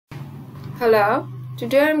Hello,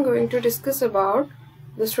 today I am going to discuss about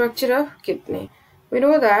the structure of kidney. We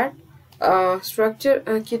know that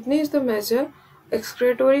kidney is the major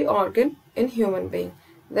excretory organ in human being.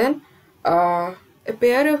 Then a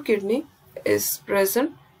pair of kidney is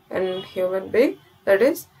present in human being, that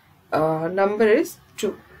is number is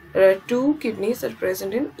 2. There are 2 kidneys are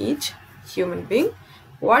present in each human being.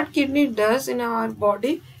 What kidney does in our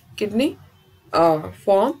body? Kidney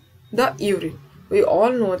form the urine. We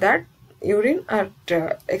all know that urine are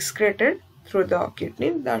excreted through the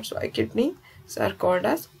kidney. That's why kidneys are called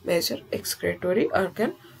as major excretory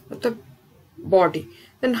organ of the body.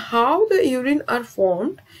 Then how the urine are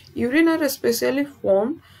formed? Urine are especially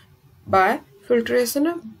formed by filtration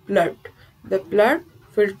of blood. The blood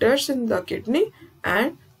filters in the kidney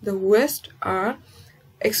and the waste are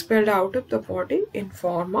expelled out of the body in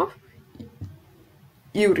form of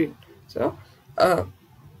urine. So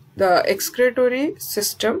the excretory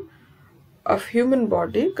system of human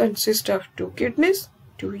body consists of 2 kidneys,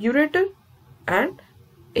 2 ureter and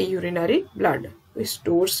a urinary bladder which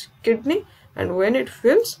stores kidney, and when it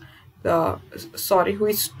fills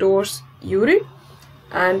which stores urine,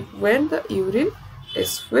 and when the urine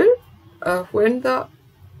is filled, when the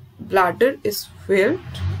bladder is filled,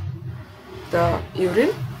 the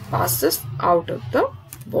urine passes out of the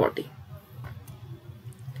body.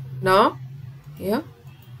 Now here,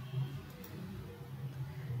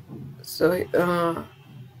 so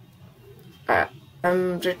I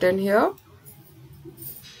am written here,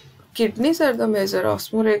 kidneys are the major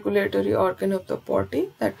osmoregulatory organ of the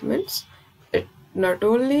body. That means it not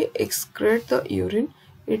only excretes the urine,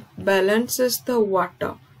 it balances the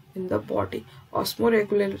water in the body.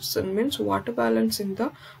 Osmoregulation means water balance in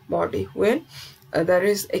the body. When there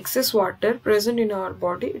is excess water present in our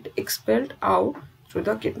body, it expelled out through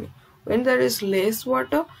the kidney. When there is less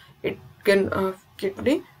water, it can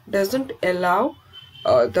kidney doesn't allow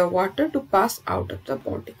the water to pass out of the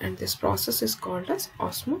body, and this process is called as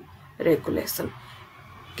osmoregulation.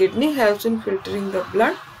 Kidney helps in filtering the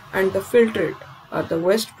blood, and the filtrate or the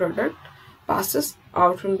waste product passes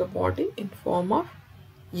out from the body in form of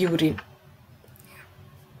urine.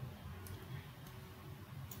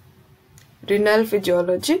 Renal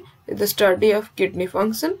physiology is the study of kidney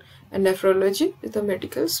function, and nephrology is the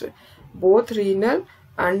medical study. Both renal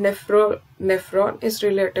and nephron is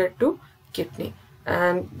related to kidney,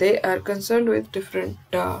 and they are concerned with different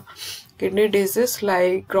kidney diseases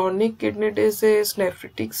like chronic kidney disease,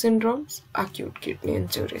 nephritic syndromes, acute kidney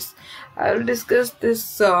injuries. I will discuss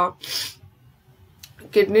this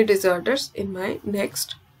kidney disorders in my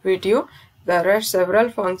next video. There are several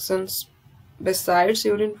functions besides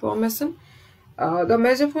urine formation. The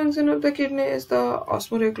major function of the kidney is the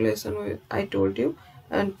osmoregulation, I told you,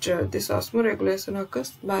 and this osmoregulation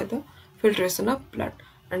occurs by the filtration of blood,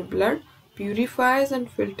 and blood purifies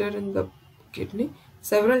and filters in the kidney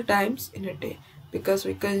several times in a day, because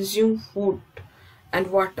we consume food and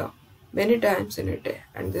water many times in a day,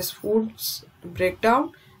 and these foods break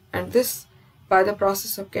down, and this by the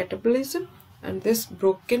process of catabolism, and this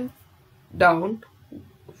broken down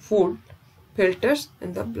food filters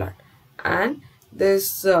in the blood, and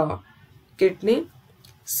this kidney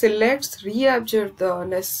selects, reabsorb the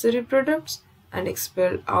necessary products and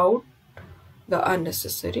expel out the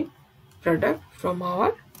unnecessary product from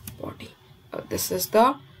our body. This is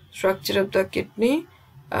the structure of the kidney.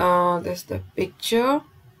 This is the picture.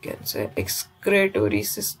 You can say excretory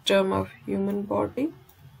system of human body.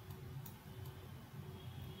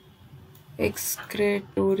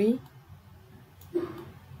 Excretory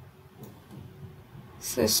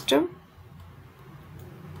system.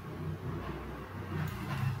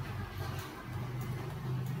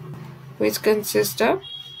 Which consists of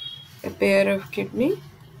a pair of kidney.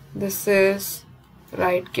 This is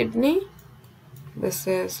right kidney, this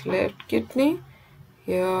is left kidney,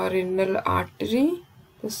 here renal artery,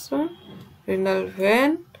 this one, renal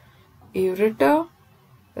vein, ureter,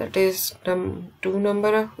 that is 2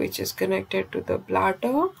 number of which is connected to the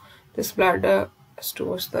bladder. This bladder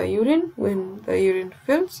stores the urine. When the urine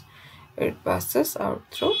fills, it passes out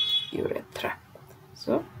through urethra.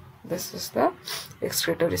 So this is the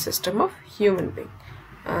excretory system of human being,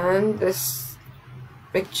 and this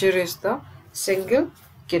picture is the single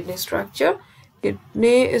kidney structure.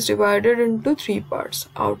 Kidney is divided into 3 parts.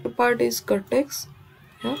 Outer part is cortex,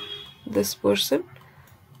 this portion.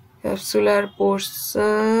 Capsular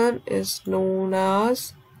portion is known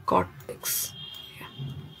as cortex,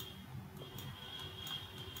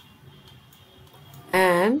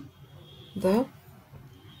 and the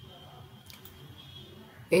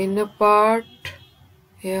inner part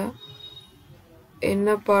here,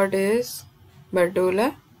 inner part is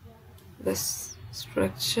medulla, this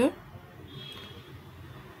structure.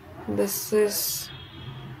 This is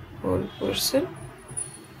whole person,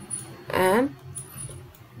 and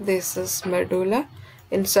this is medulla.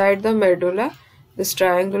 Inside the medulla, this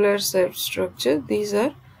triangular substructure, these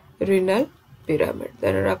are renal pyramid.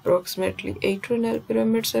 There are approximately 8 renal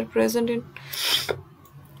pyramids are present in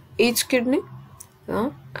each kidney.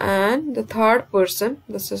 And the third person,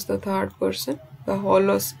 this is the third person, the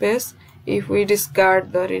hollow space. If we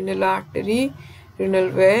discard the renal artery, renal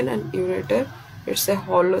vein and ureter, it's a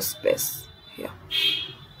hollow space here.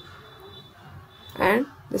 And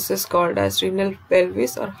this is called as renal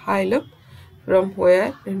pelvis or hilum, from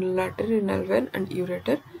where renal artery, renal vein and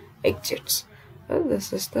ureter exits. So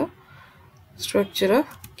this is the structure of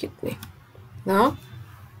kidney. Now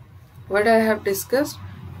what I have discussed,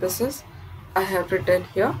 this is I have written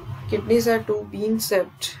here. Kidneys are two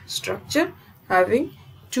bean-shaped structure having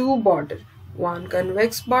two border, one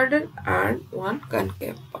convex border and one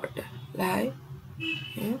concave border. Like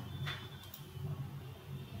here.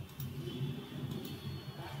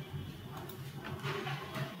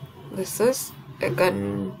 This is a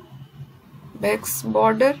convex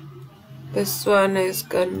border. This one is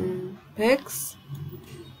convex.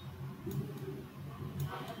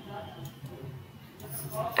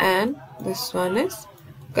 And this one is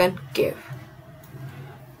concave.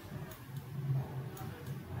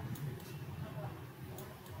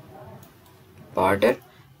 Border,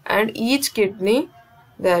 and each kidney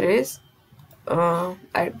there is a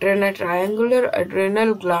triangular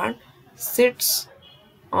adrenal gland sits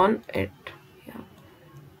on it. Yeah.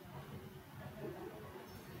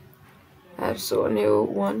 I have shown you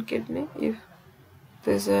one kidney. If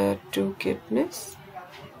these are two kidneys.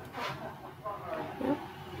 Yeah.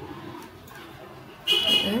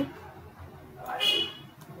 Okay.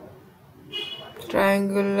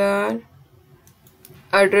 Triangular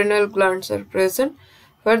adrenal glands are present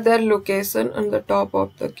for their location on the top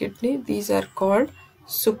of the kidney. These are called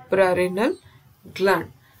suprarenal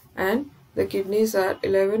gland, and the kidneys are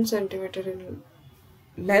 11 centimeter in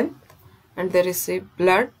length, and they receive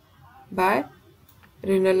blood by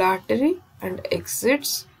renal artery and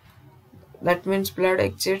exits, that means blood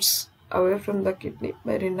exits away from the kidney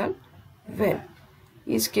by renal vein.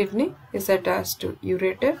 Each kidney is attached to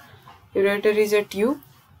ureter. Ureter is a tube.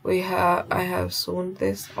 I have shown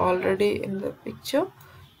this already in the picture.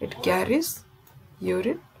 It carries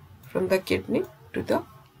urine from the kidney to the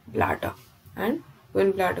bladder, and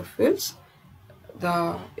when bladder fills,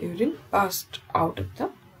 the urine passed out of the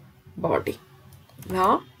body.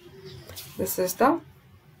 Now this is the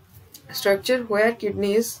structure where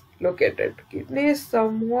kidney is located. Kidney is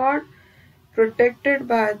somewhat protected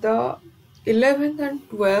by the 11th and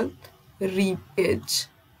 12th rib cage.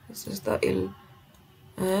 This is the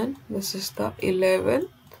and this is the 11th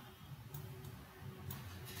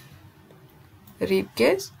rib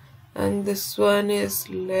cage, and this one is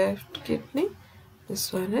left kidney,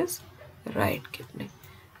 this one is right kidney.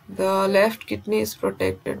 The left kidney is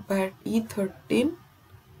protected by E13,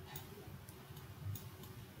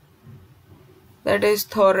 that is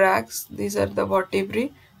thorax. These are the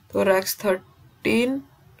vertebrae. Thorax 13.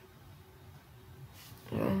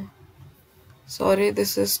 Sorry,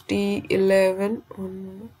 this is T11.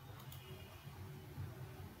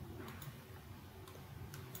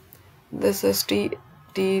 This is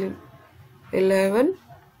T11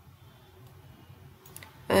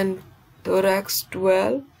 and thorax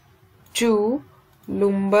 12 to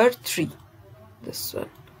lumbar 3. This one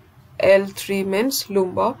L3 means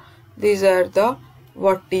lumbar. These are the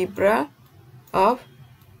vertebra of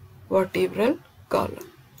vertebral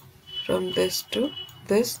column. From this to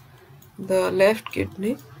this, the left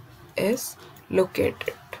kidney is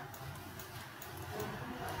located,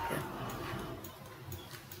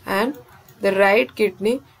 and the right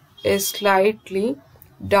kidney is slightly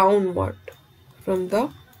downward from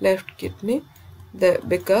the left kidney,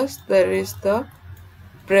 because there is the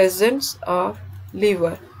presence of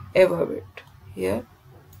liver above it. Here,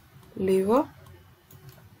 liver.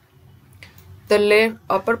 The left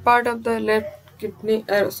upper part of the left kidney,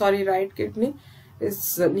 right kidney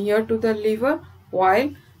is near to the liver,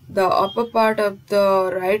 while the upper part of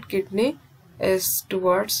the right kidney is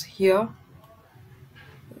towards here,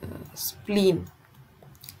 spleen,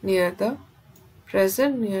 near the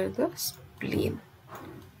spleen.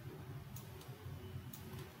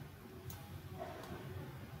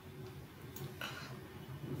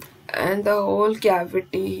 And the whole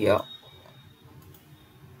cavity here,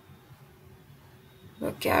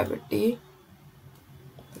 the cavity,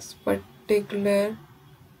 this particular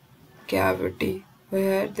cavity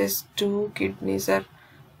where these two kidneys are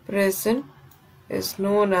present, is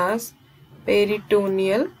known as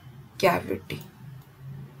peritoneal cavity.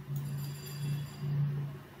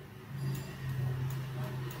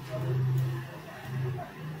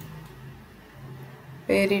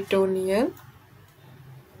 Peritoneal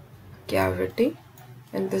cavity,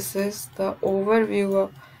 and this is the overview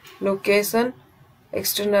of location,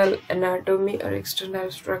 external anatomy or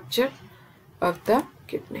external structure of the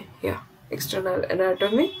kidney. Yeah, external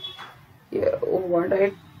anatomy. Yeah, what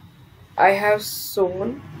I have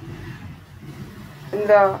shown in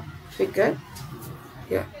the figure.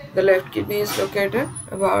 Yeah, the left kidney is located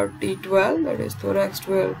about T12, that is thorax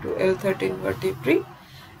 12 to L13 vertebrae,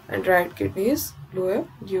 and right kidney is lower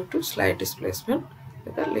due to slight displacement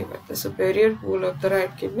with the liver. The superior pole of the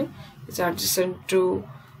right kidney is adjacent to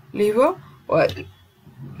liver, while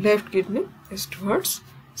left kidney is towards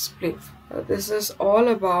spleen. This is all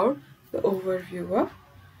about the overview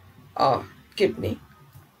of kidney.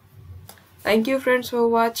 Thank you friends for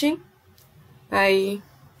watching. Bye.